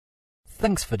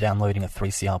Thanks for downloading a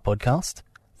 3CR podcast.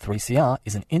 3CR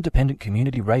is an independent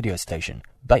community radio station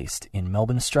based in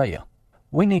Melbourne, Australia.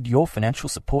 We need your financial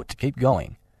support to keep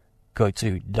going. Go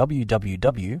to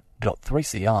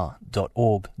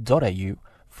www.3cr.org.au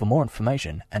for more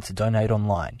information and to donate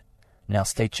online. Now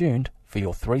stay tuned for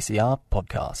your 3CR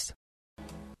podcast.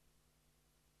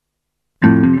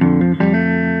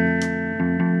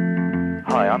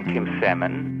 Hi, I'm Kim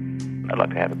Salmon. I'd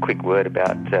like to have a quick word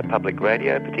about public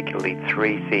radio, particularly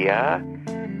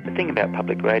 3CR. The thing about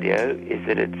public radio is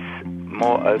that it's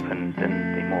more open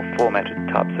than the more formatted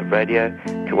types of radio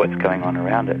to what's going on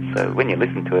around it. So when you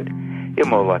listen to it, you're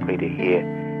more likely to hear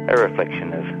a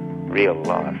reflection of real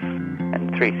life.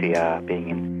 And 3CR, being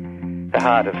in the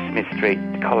heart of Smith Street,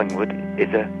 Collingwood,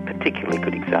 is a particularly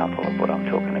good example of what I'm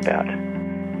talking about.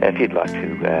 If you'd like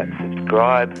to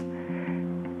subscribe,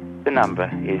 the number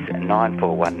is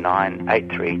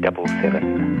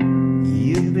 94198377.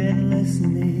 You've been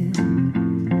listening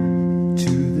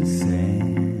to the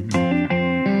sand.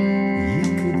 You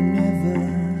could never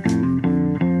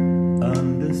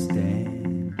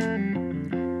understand.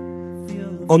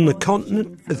 On the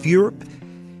continent of Europe,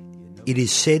 it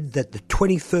is said that the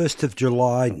 21st of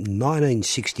July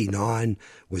 1969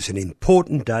 was an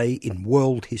important day in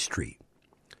world history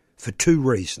for two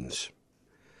reasons.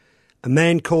 A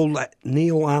man called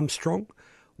Neil Armstrong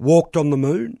walked on the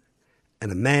moon,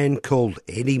 and a man called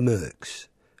Eddie Merckx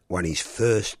won his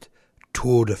first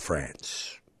Tour de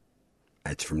France.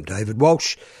 That's from David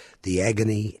Walsh, The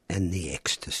Agony and the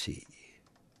Ecstasy.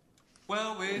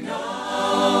 Well, we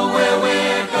know where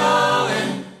we're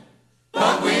going,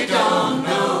 but we don't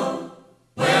know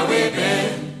where we've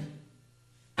been.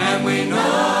 And we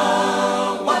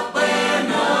know what we're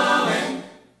knowing,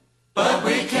 but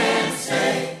we can't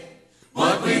say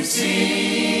what we've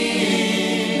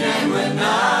seen. And we're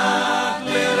not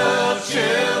little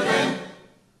children,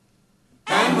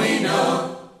 and we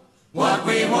know what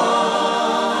we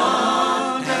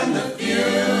want, and the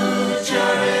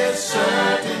future is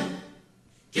certain.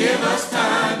 Give us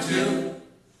time to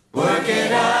work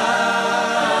it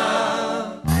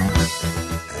out.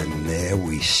 And there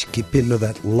we skip into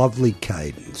that lovely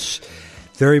cadence.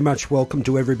 Very much welcome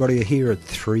to everybody here at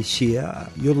 3CR.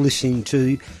 You're listening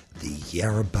to the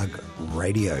Yarrabug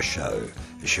Radio Show,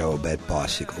 a show about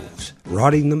bicycles,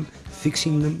 riding them,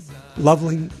 fixing them,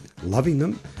 loving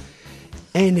them,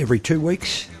 and every 2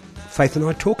 weeks, Faith and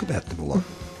I talk about them a lot.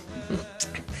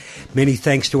 Many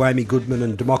thanks to Amy Goodman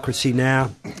and Democracy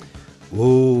Now!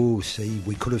 Oh, see,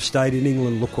 we could have stayed in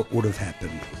England. Look what would have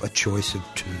happened. A choice of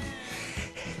two.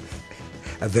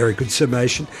 A very good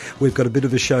summation. We've got a bit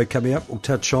of a show coming up. We'll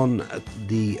touch on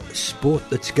the sport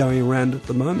that's going around at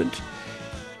the moment.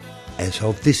 As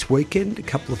of this weekend, a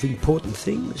couple of important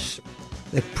things.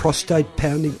 That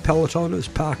prostate-pounding peloton is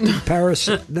parked in Paris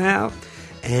now.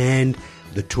 And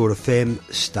the Tour de Femme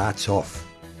starts off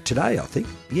today, I think.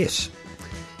 Yes.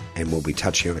 And we'll be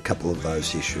touching on a couple of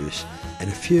those issues and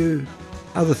a few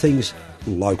other things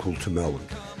local to Melbourne.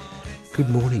 Good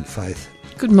morning, Faith.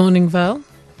 Good morning, Val.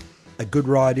 A good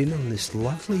ride in on this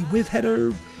lovely... We've had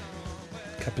a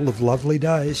couple of lovely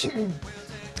days.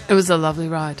 It was a lovely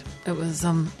ride. It was...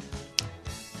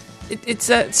 It's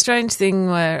a strange thing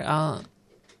where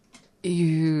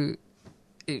you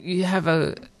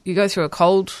go through a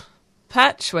cold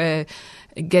patch where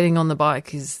getting on the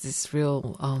bike is this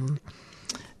real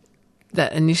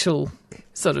that initial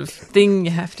sort of thing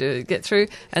you have to get through,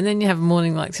 and then you have a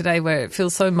morning like today where it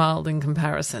feels so mild in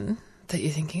comparison that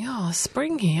you're thinking, oh,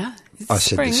 spring here. I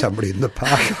said to somebody in the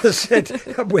park, I said,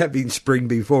 we're having spring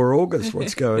before August.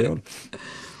 What's going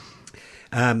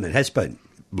on? It has been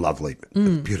lovely. A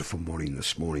beautiful morning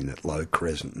this morning, that low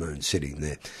crescent moon sitting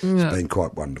there. It's been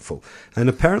quite wonderful. And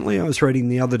apparently I was reading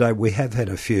the other day, we have had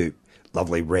a few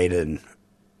lovely red and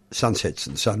sunsets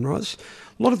and sunrise.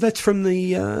 A lot of that's from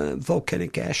the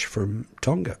volcanic ash from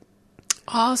Tonga.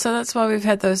 Oh, so that's why we've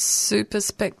had those super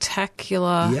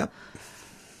spectacular... Yep.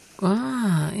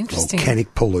 Ah, interesting.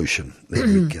 Volcanic pollution. There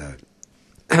we go.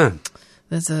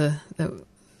 There's the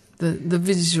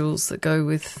visuals that go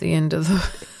with the end of the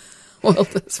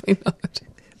world as we know it.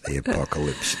 The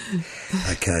apocalypse.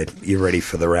 Okay, you ready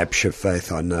for the rapture,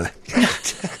 Faith? I know.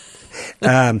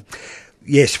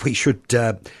 Yes, we should...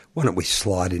 why don't we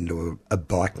slide into a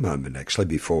bike moment, actually,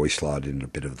 before we slide into a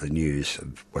bit of the news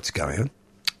of what's going on?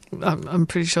 I'm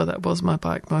pretty sure that was my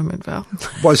bike moment, Val.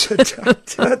 Was it?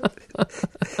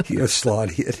 You're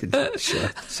sliding it into the show.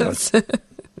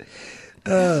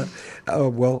 Oh,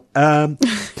 well.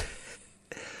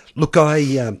 Look,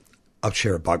 I'll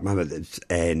share a bike moment,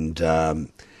 and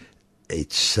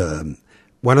it's one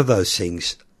of those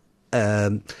things.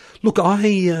 Look, I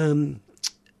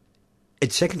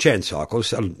at Second Chance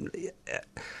Cycles,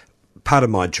 part of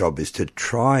my job is to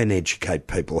try and educate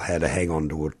people how to hang on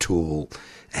to a tool,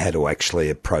 how to actually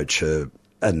approach a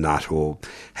nut, or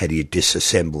how do you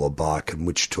disassemble a bike and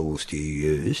which tools do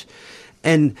you use.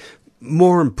 And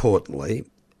more importantly,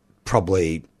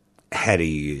 probably how do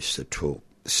you use the tool.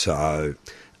 So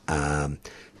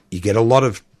you get a lot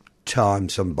of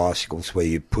times on bicycles where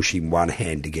you're pushing one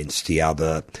hand against the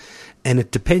other, and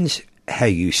it depends how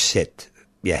you set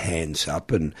your hands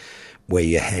up and where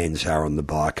your hands are on the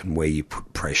bike and where you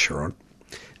put pressure on.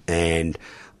 And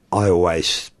I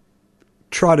always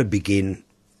try to begin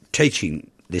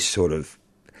teaching this sort of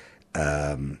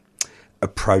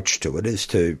approach to it, as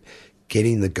to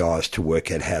getting the guys to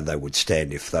work out how they would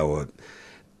stand if they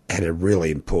had a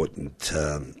really important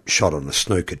shot on a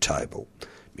snooker table.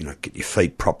 You know, get your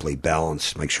feet properly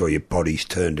balanced, make sure your body's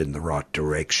turned in the right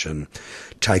direction,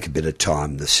 take a bit of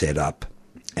time to set up.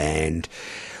 And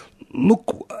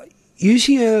look,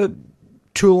 using a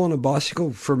tool on a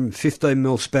bicycle from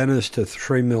 15mm spanners to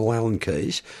 3mm Allen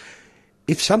keys,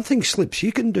 if something slips,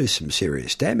 you can do some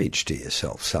serious damage to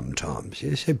yourself sometimes.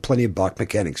 You see plenty of bike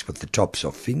mechanics with the tops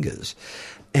off fingers.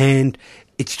 And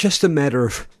it's just a matter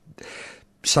of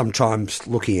sometimes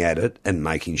looking at it and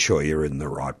making sure you're in the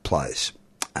right place.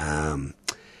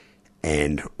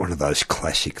 And one of those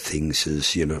classic things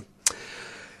is, you know,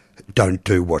 don't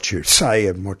do what you say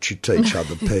and what you teach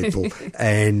other people.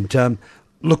 And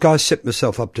look, I set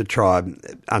myself up to try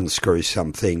and unscrew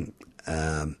something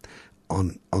on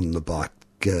the bike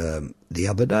the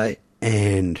other day,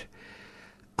 and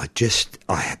I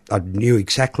knew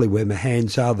exactly where my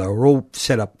hands are. They were all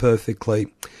set up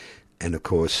perfectly, and of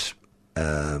course,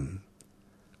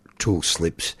 tool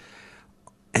slips,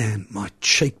 and my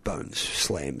cheekbones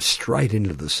slammed straight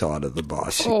into the side of the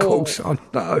bicycle. Oh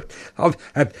no!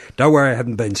 Don't worry, I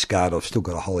haven't been scarred. I've still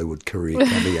got a Hollywood career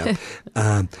coming up.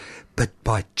 But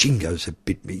by jingos, it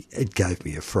bit me. It gave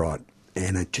me a fright.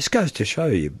 And it just goes to show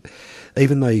you,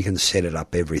 even though you can set it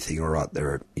up everything all right,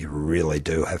 you really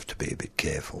do have to be a bit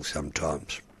careful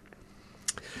sometimes.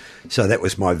 So that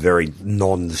was my very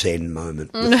non-Zen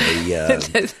moment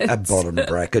with a bottom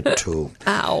bracket tool.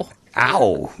 Ow.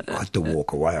 Ow! I had to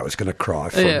walk away. I was going to cry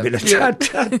for a minute. Yeah.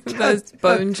 Those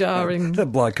bone jarring. The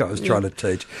bloke I was trying to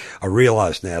teach. I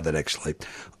realise now that actually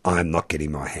I'm not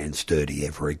getting my hands dirty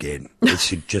ever again. It's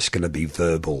just going to be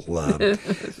verbal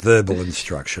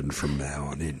instruction from now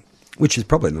on in, which is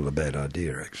probably not a bad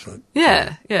idea, actually.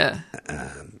 Yeah.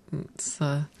 It's,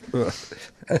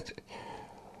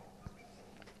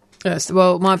 yes,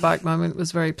 well, my bike moment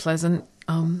was very pleasant.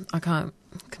 I can't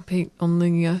compete on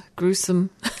the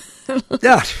gruesome.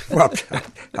 Yeah, well,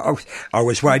 I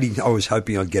was waiting. I was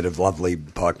hoping I'd get a lovely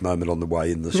bike moment on the way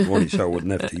in this morning, so I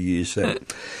wouldn't have to use that.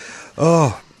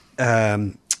 Oh,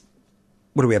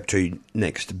 what are we up to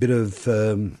next? A bit of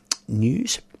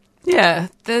news. Yeah,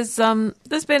 there's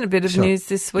been a bit of news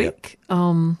this week.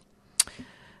 Yep.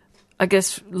 I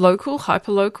guess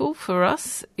hyper-local for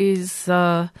us is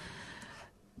there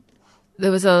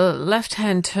was a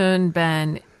left-hand turn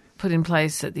ban put in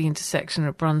place at the intersection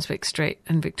of Brunswick Street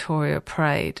and Victoria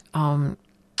Parade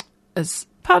as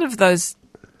part of those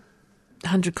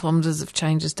 100 kilometres of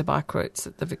changes to bike routes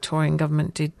that the Victorian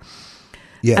government did.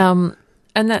 Yeah.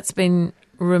 And that's been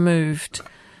removed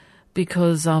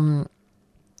because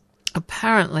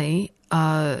apparently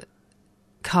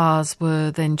cars were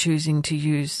then choosing to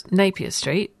use Napier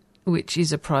Street, which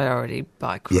is a priority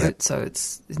bike route, so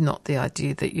it's not the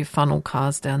idea that you funnel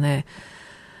cars down there.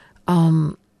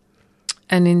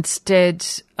 And instead,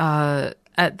 at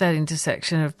that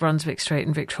intersection of Brunswick Street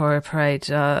and Victoria Parade,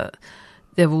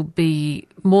 there will be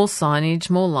more signage,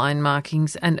 more line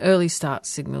markings, and early start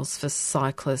signals for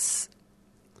cyclists,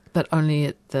 but only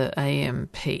at the AM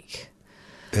peak.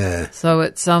 So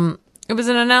it was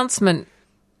an announcement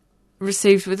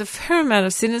received with a fair amount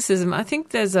of cynicism. I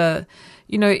think there's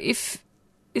if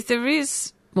there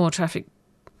is more traffic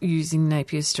using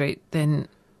Napier Street, then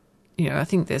I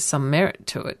think there's some merit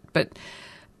to it. But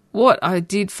what I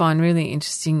did find really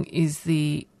interesting is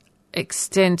the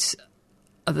extent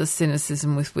of the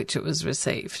cynicism with which it was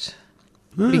received.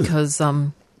 Because,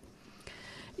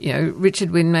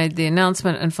 Richard Wynne made the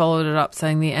announcement and followed it up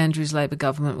saying the Andrews Labor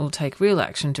government will take real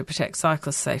action to protect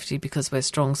cyclist safety because we're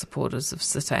strong supporters of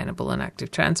sustainable and active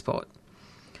transport.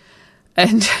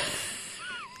 And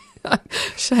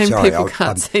shame people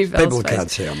can't see Val's people face. Can't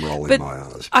see I'm rolling my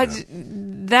eyes.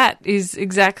 That is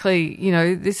exactly,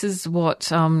 this is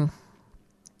what,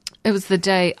 it was the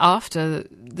day after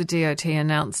the DOT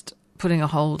announced putting a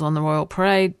hold on the Royal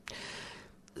Parade,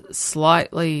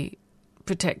 slightly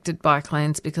protected bike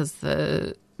lanes because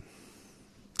the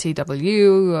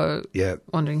TWU are Yeah.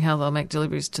 wondering how they'll make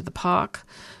deliveries to the park.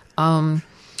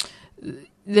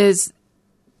 There's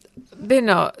been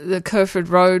the Kerford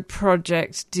Road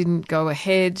project didn't go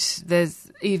ahead.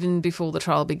 There's even before the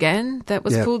trial began, that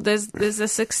was pulled. There's a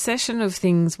succession of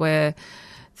things where,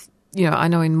 I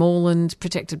know in Moreland,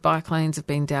 protected bike lanes have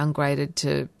been downgraded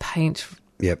to paint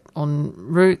on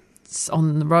routes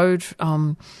on the road.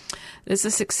 There's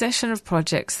a succession of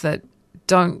projects that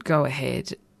don't go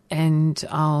ahead and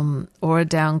or are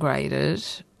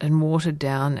downgraded and watered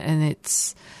down, and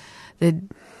there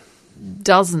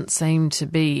doesn't seem to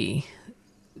be.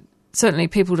 Certainly,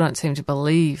 people don't seem to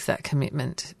believe that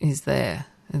commitment is there.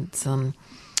 It's It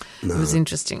was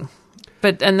interesting,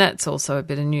 and that's also a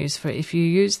bit of news for if you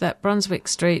use that Brunswick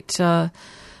Street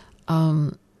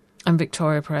and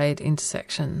Victoria Parade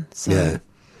intersection. So. Yeah.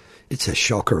 It's a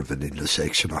shocker of an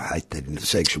intersection. I hate that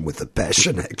intersection with a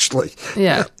passion, actually.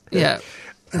 Yeah.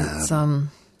 It's,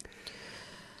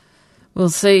 we'll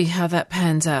see how that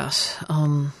pans out.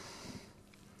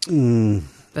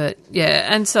 But,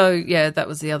 and so, that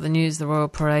was the other news. The Royal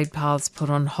Parade paths put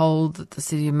on hold that the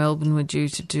City of Melbourne were due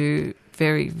to do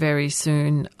very, very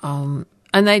soon. And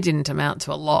they didn't amount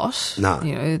to a lot.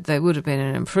 No. They would have been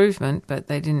an improvement, but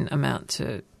they didn't amount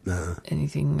to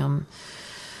anything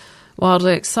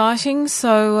wildly exciting.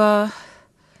 So,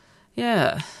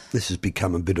 This has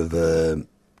become a bit of a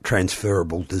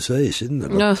transferable disease, isn't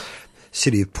it? No.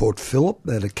 City of Port Phillip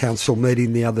had a council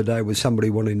meeting the other day with somebody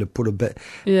wanting to put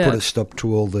a stop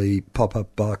to all the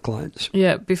pop-up bike lanes.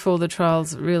 Yeah, before the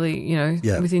trials really,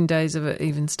 within days of it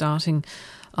even starting.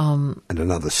 And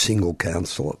another single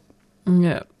councillor.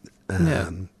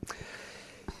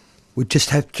 We just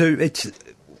have to.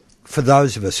 For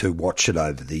those of us who watch it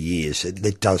over the years,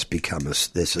 it does become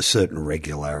there's a certain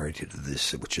regularity to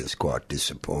this, which is quite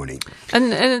disappointing.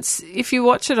 And it's if you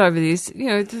watch it over the years,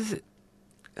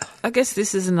 I guess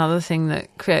this is another thing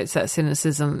that creates that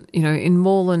cynicism. In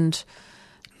Moreland,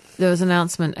 there was an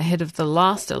announcement ahead of the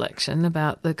last election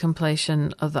about the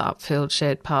completion of the upfield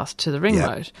shared path to the ring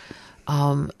road.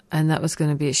 And that was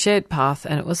going to be a shared path,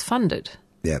 and it was funded.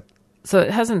 Yeah. So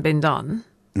it hasn't been done.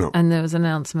 No. And there was an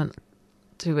announcement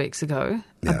 2 weeks ago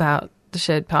about the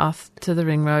shared path to the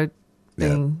ring road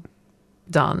being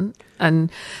done.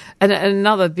 And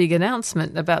another big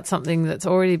announcement about something that's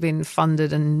already been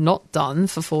funded and not done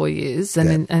for 4 years.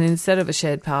 And instead of a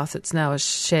shared path, it's now a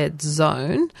shared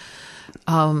zone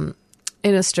in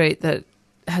a street that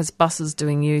has buses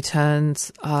doing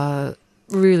U-turns,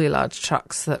 really large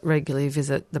trucks that regularly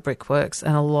visit the brickworks,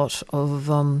 and a lot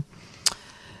of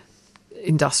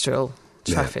industrial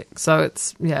traffic. So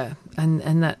it's,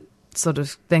 and that sort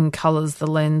of then colours the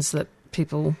lens that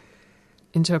people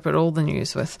interpret all the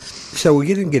news with. So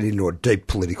we're going to get into a deep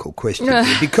political question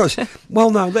here because,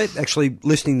 that actually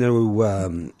listening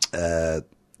to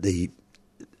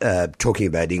talking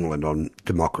about England on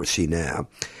Democracy Now,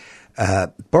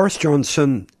 Boris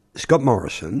Johnson, Scott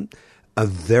Morrison are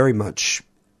very much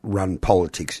run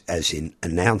politics as in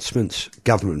announcements,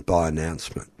 government by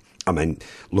announcement. I mean,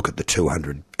 look at the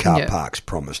 200 car parks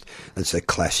promised. That's a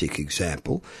classic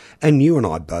example. And you and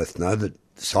I both know that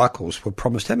cycles were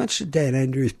promised. How much did Dan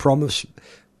Andrews promise?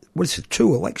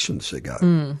 2 elections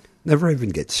ago? Never even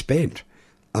get spent.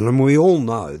 And we all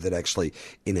know that actually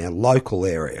in our local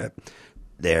area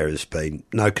there has been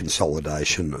no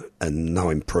consolidation and no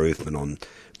improvement on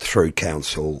through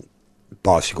council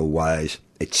bicycle ways.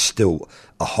 It's still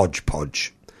a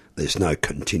hodgepodge. There's no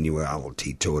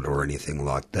continuality to it or anything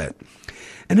like that.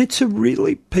 And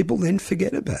people then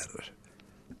forget about it.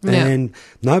 Yeah. And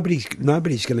nobody's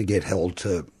going to get held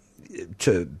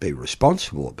to be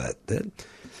responsible about that.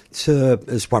 So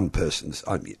as one person's,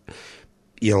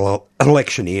 you'll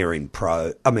electioneer in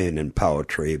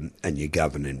poetry and you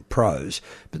govern in prose,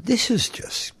 but this is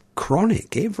just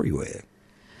chronic everywhere.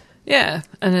 Yeah,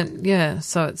 and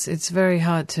so it's very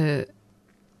hard to.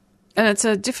 And it's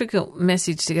a difficult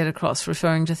message to get across,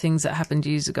 referring to things that happened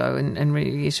years ago and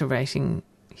reiterating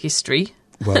history.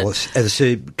 Well, as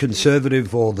a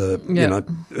Conservative or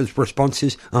his response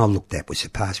is, oh, look, that was the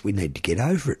past. We need to get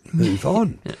over it and move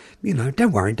on.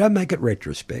 Don't worry. Don't make it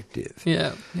retrospective.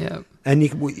 Yeah. And,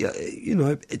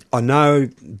 I know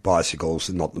bicycles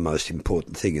are not the most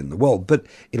important thing in the world, but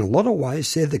in a lot of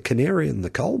ways, they're the canary in the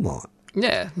coal mine.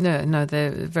 Yeah, no,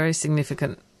 they're very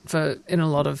significant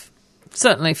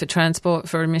certainly for transport,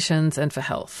 for emissions and for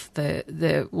health.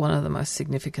 They're one of the most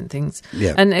significant things.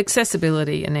 Yeah. And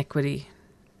accessibility and equity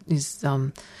is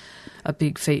are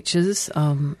big features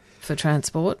for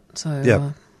transport.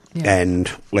 So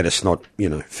And let us not,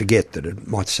 forget that it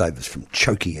might save us from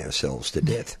choking ourselves to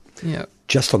death. Yeah.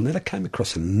 just on that, I came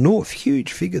across a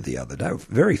huge figure the other day, a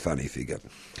very funny figure.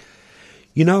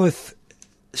 You know, if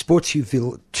sports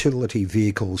utility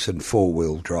vehicles and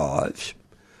four-wheel drives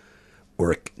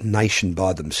were a nation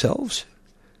by themselves,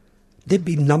 they'd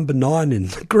be number 9 in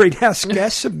the greenhouse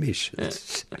gas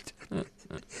emissions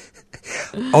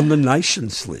on the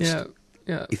nation's list. Yeah.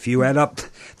 Yeah. If you add up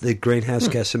the greenhouse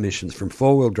gas emissions from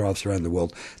four-wheel drives around the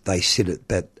world, they sit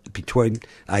at between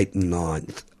 8th and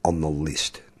 9th on the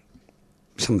list.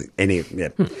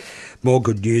 More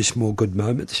good news, more good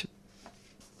moments.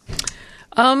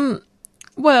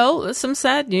 Well, there's some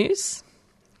sad news.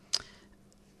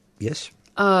 Yes.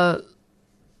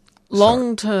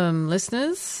 Long-term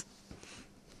listeners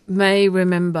may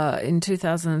remember in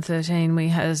 2013 we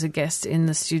had as a guest in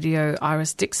the studio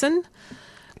Iris Dixon,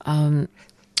 who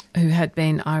had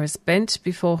been Iris Bent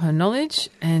before her knowledge,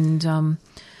 and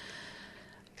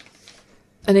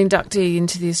an inductee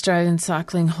into the Australian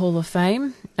Cycling Hall of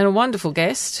Fame, and a wonderful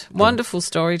guest, wonderful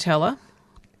storyteller.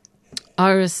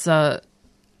 Iris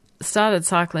started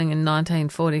cycling in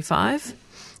 1945.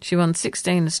 She won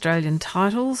 16 Australian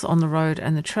titles on the road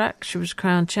and the track. She was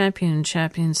crowned champion and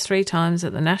champions 3 times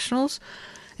at the Nationals,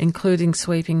 including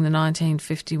sweeping the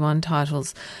 1951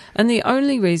 titles. And the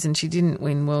only reason she didn't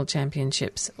win world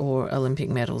championships or Olympic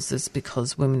medals is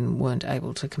because women weren't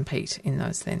able to compete in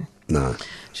those then. No.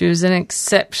 She was an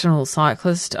exceptional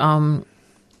cyclist,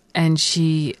 and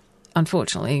she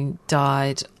unfortunately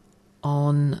died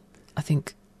on, I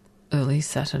think, early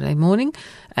Saturday morning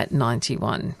at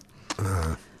 91.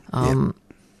 An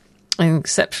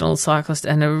exceptional cyclist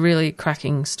and a really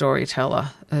cracking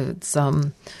storyteller. It's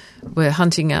we're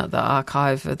hunting out the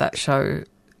archive of that show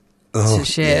to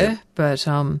share, but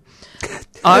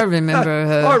I remember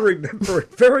her. I remember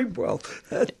it very well.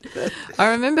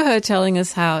 I remember her telling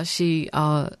us how she,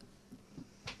 her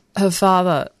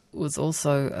father was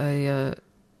also a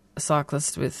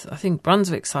cyclist with, I think,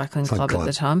 Brunswick Cycling Club at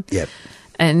the time. Yep.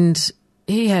 And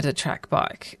he had a track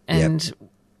bike, and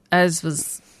as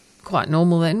was quite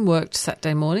normal then, worked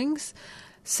Saturday mornings.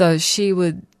 So she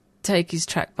would take his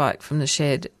track bike from the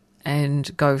shed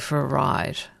and go for a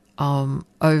ride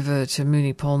over to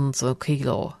Moonee Ponds or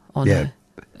Keilor on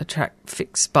a track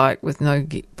fixed bike with no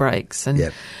brakes.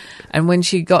 And when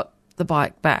she got the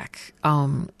bike back,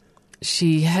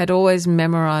 she had always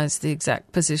memorised the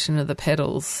exact position of the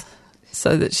pedals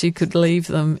so that she could leave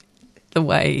them the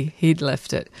way he'd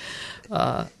left it.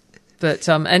 And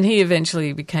he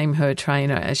eventually became her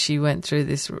trainer as she went through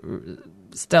this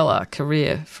stellar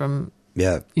career from,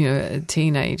 a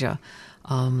teenager.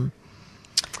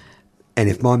 And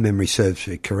if my memory serves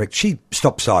me correct, she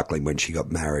stopped cycling when she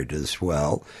got married as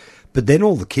well. But then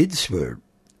all the kids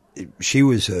she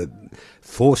was a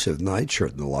force of nature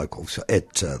at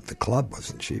the the club,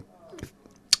 wasn't she?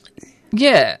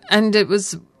 Yeah, and it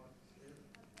was,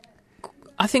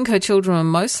 I think her children were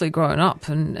mostly grown up,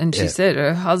 and she said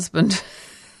her husband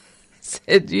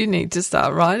said, "You need to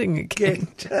start riding again.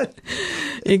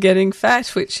 You're getting fat,"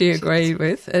 which she agreed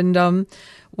with, and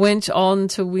went on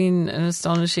to win an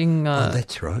astonishing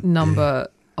number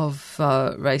of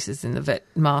races in the Vet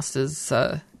Masters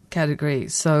category.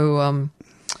 So,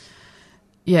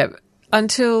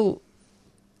 until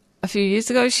a few years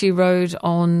ago, she rode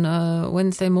on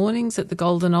Wednesday mornings at the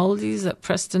Golden Oldies at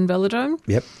Preston Velodrome.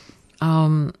 Yep.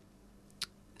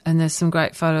 And there's some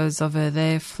great photos of her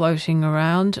there floating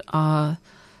around.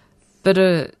 But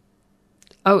an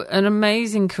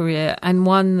amazing career, and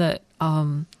one that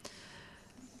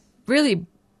really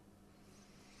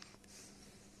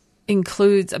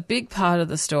includes a big part of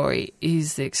the story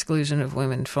is the exclusion of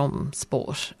women from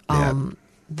sport. When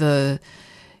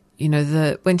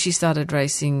she started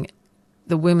racing,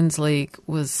 the Women's League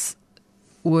was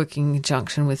working in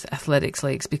conjunction with athletics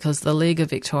leagues because the League of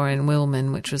Victorian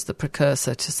Wheelmen, which was the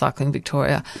precursor to Cycling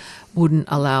Victoria, wouldn't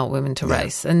allow women to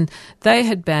race. And they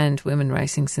had banned women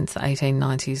racing since the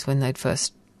 1890s when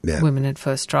women had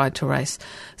first tried to race.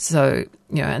 So,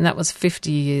 and that was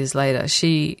 50 years later.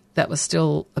 That was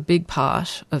still a big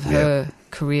part of her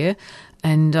career,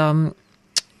 and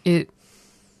it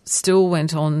still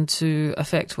went on to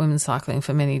affect women's cycling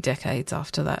for many decades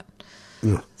after that.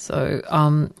 Yeah. So,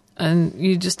 and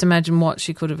you just imagine what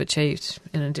she could have achieved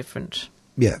in a different...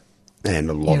 Yeah, and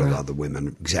a lot of other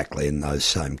women exactly in those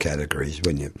same categories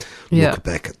when you look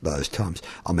back at those times.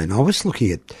 I mean, I was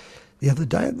looking at the other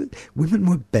day, women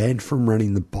were banned from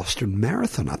running the Boston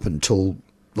Marathon up until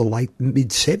the late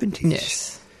mid-70s.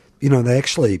 Yes.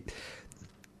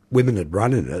 Women had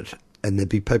run in it, and there'd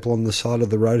be people on the side of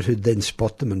the road who'd then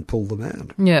spot them and pull them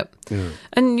out. Yep. Yeah.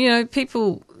 And,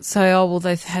 people say, oh, well,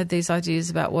 they've had these ideas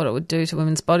about what it would do to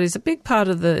women's bodies. A big part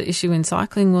of the issue in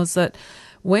cycling was that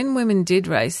when women did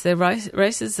race, their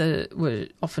races were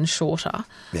often shorter.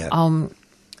 Yeah.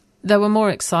 They were more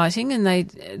exciting, and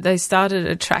they started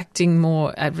attracting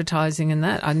more advertising and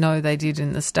that. I know they did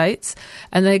in the States.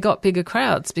 And they got bigger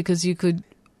crowds because you could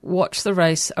watch the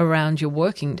race around your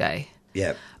working day.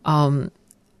 Yeah. And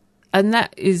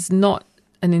that is not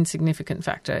an insignificant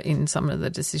factor in some of the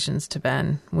decisions to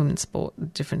ban women's sport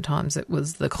at different times. It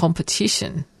was the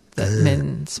competition that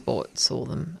men's sport saw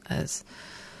them as.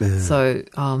 So,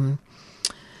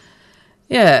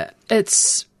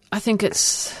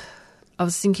 I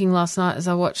was thinking last night as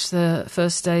I watched the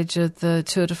first stage of the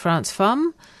Tour de France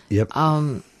Femmes. Yep.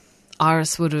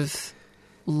 Iris would have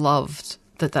loved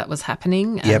that was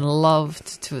happening and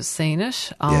loved to have seen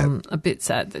it. A bit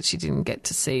sad that she didn't get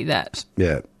to see that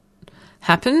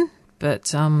happen, but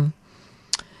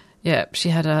she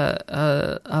had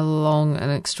a long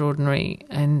and extraordinary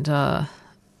and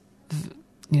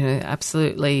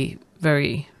absolutely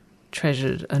very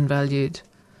treasured and valued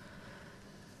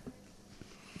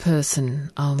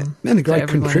person. And a great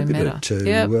contributor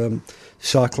to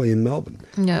cycling in Melbourne.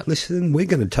 Yep. Listen, we're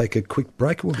going to take a quick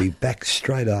break. We'll be back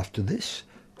straight after this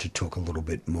to talk a little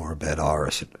bit more about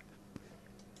Iris.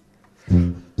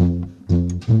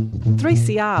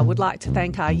 3CR would like to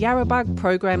thank our Yarrabug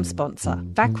program sponsor,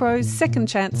 Vacro's Second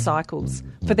Chance Cycles,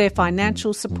 for their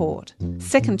financial support.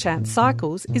 Second Chance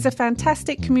Cycles is a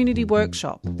fantastic community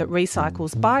workshop that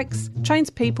recycles bikes, trains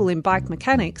people in bike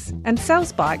mechanics, and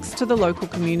sells bikes to the local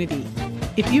community.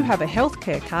 If you have a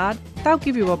healthcare card, they'll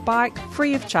give you a bike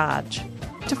free of charge.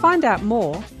 To find out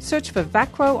more, search for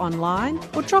Vacro online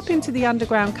or drop into the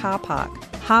underground car park,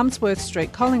 Harmsworth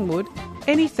Street, Collingwood,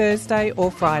 any Thursday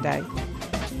or Friday.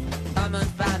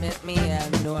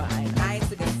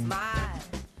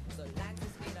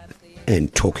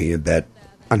 And talking about,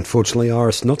 unfortunately,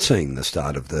 Iris not seeing the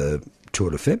start of the Tour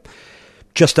de Femme.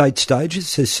 Just 8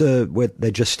 stages.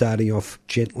 They're just starting off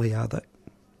gently, are they?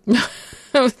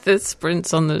 With the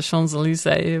sprints on the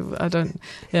Champs-Elysees,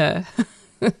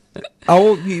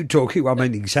 Oh, you talking, I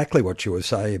mean, exactly what you were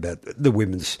saying about the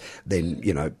women's, then,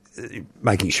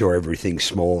 making sure everything's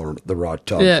smaller at the right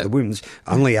time. Yeah. The women's,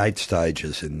 only 8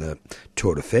 stages in the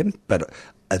Tour de Femme, but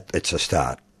it's a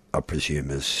start, I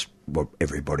presume, is what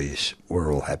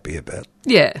we're all happy about.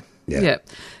 Yeah. It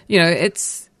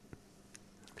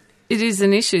is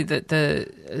an issue that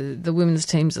the women's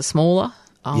teams are smaller.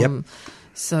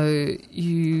 So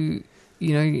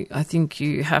I think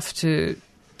you have to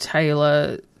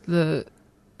tailor the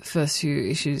first few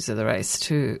issues of the race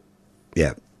to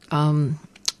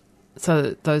so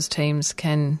that those teams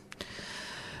can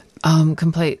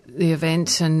complete the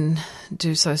event and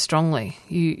do so strongly.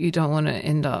 You don't want to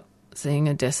end up seeing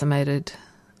a decimated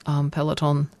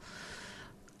peloton.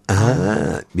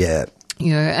 And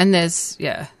there's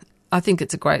I think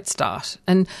it's a great start.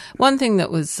 And one thing that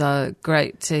was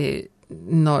great to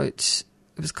note,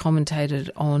 it was commentated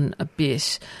on a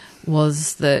bit,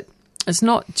 was that it's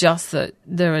not just that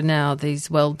there are now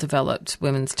these well-developed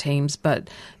women's teams, but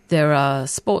there are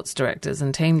sports directors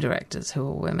and team directors who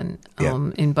are women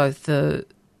in both the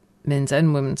men's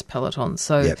and women's pelotons.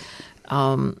 So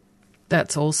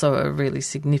that's also a really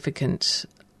significant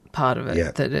part of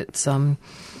it, that it's, that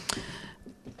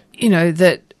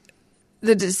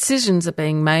the decisions are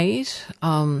being made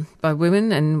by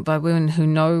women, and by women who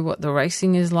know what the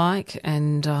racing is like,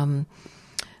 and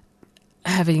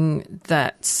having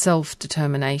that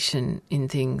self-determination in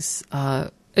things.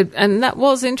 And that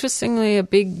was, interestingly, a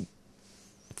big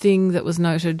thing that was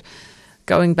noted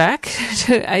going back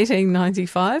to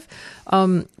 1895,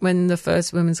 when the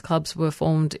first women's clubs were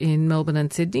formed in Melbourne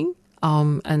and Sydney.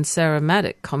 And Sarah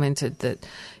Maddock commented that,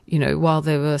 while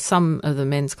there were some of the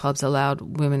men's clubs allowed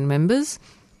women members,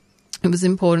 it was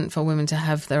important for women to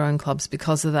have their own clubs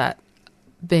because of that,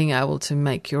 being able to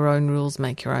make your own rules,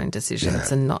 make your own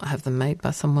decisions, and not have them made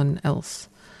by someone else.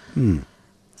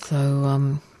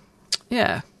 So,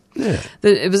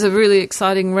 it was a really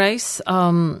exciting race.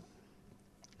 2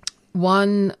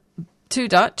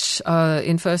 Dutch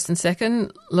in first and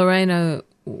second, Lorena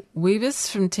Wiebes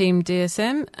from Team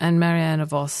DSM and Marianne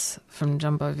Vos from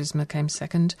Jumbo-Visma came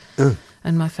second.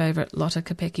 And my favourite, Lotte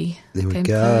Kopecky, came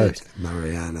third.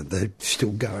 Marianne, they're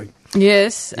still going.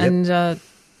 Yes, and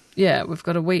we've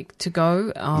got a week to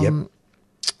go. I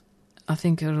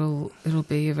think it'll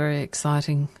be a very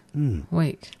exciting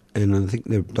week. And I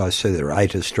think I see there are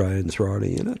 8 Australians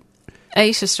riding in it.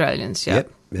 8 Australians, Yep.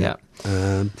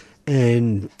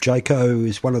 And Jayco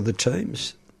is one of the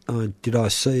teams. did I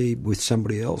see with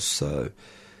somebody else, so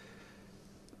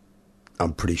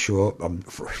I'm pretty sure I'm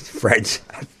friends.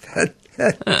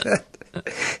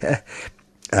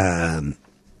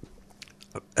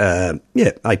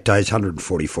 8 days,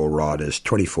 144 riders,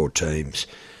 24 teams,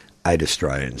 8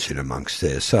 Australians in amongst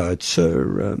there. So it's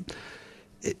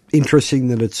interesting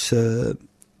that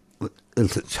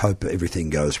let's hope everything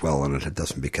goes well and it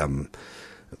doesn't become,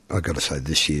 I've got to say,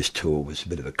 this year's tour was a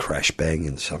bit of a crash bang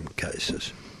in some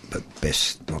cases, but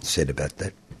best not said about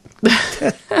that.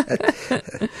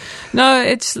 No,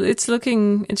 it's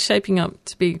shaping up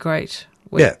to be a great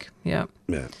week. Yeah.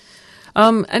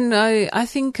 And I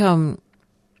think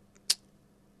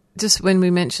just when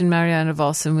we mentioned Marianne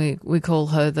Vos and we call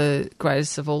her the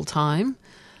greatest of all time.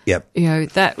 Yep. You know,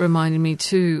 that reminded me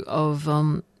too of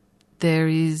there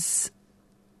is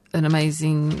an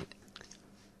amazing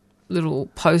little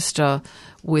poster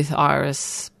with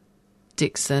Iris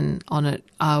Dixon on it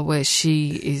where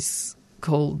she is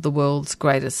called the world's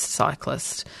greatest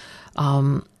cyclist.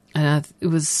 And it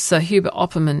was Sir Hubert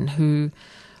Opperman who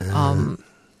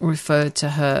referred to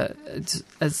her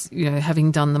as, you know,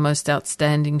 having done the most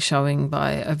outstanding showing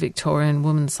by a Victorian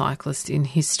woman cyclist in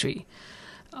history.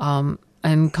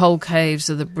 And Cole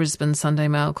Caves of the Brisbane Sunday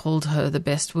Mail called her the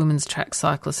best women's track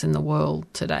cyclist in the world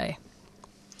today.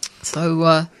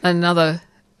 So another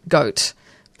goat.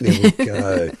 There we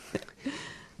go.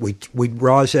 We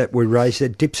raise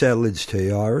that, dips our lids to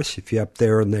you, Iris. If you're up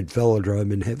there on that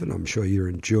velodrome in heaven, I'm sure you're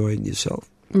enjoying yourself.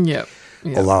 Yep.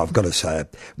 Although I've got to say,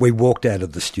 we walked out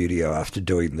of the studio after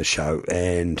doing the show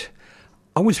and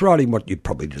I was riding what you'd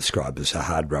probably describe as a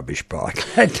hard rubbish bike.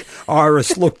 And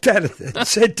Iris looked at it and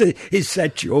said, "Is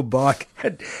that your bike?"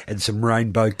 And some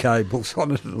rainbow cables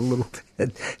on it and a little.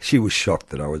 And she was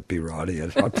shocked that I would be riding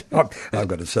it. I've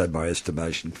got to say, my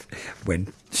estimation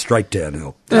went straight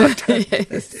downhill.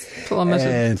 Yes,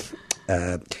 plummeted.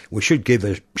 And we should give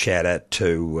a shout out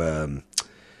to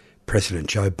President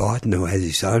Joe Biden, who had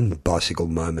his own bicycle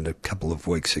moment a couple of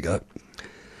weeks ago.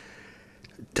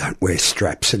 Don't wear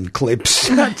straps and clips.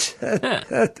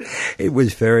 It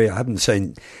was I haven't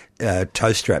seen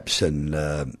toe straps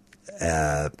and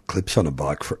clips on a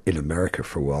bike in America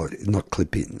for a while. Not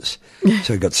clip-ins.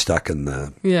 So he got stuck in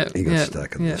the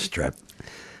the strap.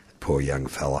 Poor young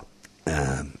fella.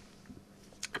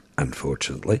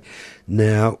 Unfortunately.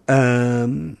 Now,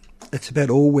 that's about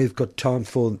all we've got time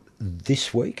for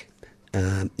this week.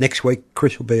 Next week,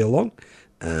 Chris will be along,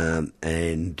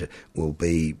 and we'll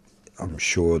be. I'm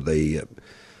sure the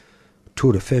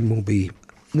Tour de Femme will be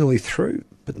nearly through,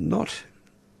 but not.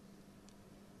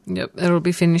 Yep, it'll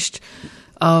be finished.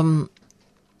 And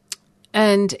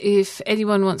if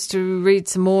anyone wants to read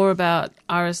some more about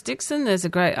Iris Dixon, there's a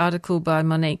great article by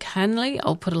Monique Hanley.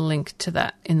 I'll put a link to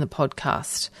that in the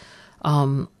podcast.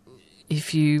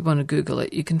 If you want to Google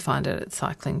it, you can find it at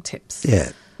Cycling Tips.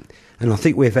 Yeah. And I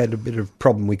think we've had a bit of a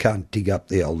problem. We can't dig up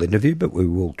the old interview, but we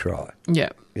will try.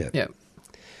 Yep.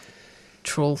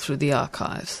 Trawl through the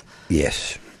archives.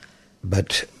 Yes.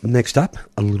 But next up,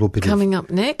 a little bit Coming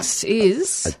up next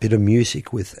is a bit of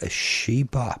music with a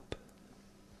she-bop.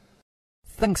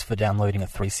 Thanks for downloading a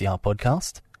 3CR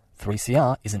podcast.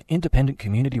 3CR is an independent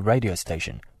community radio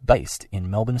station based in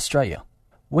Melbourne, Australia.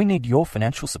 We need your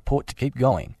financial support to keep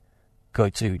going. Go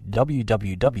to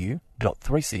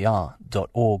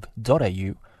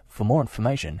www.3cr.org.au for more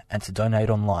information and to donate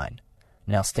online.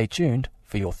 Now stay tuned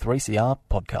for your 3CR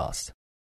podcast.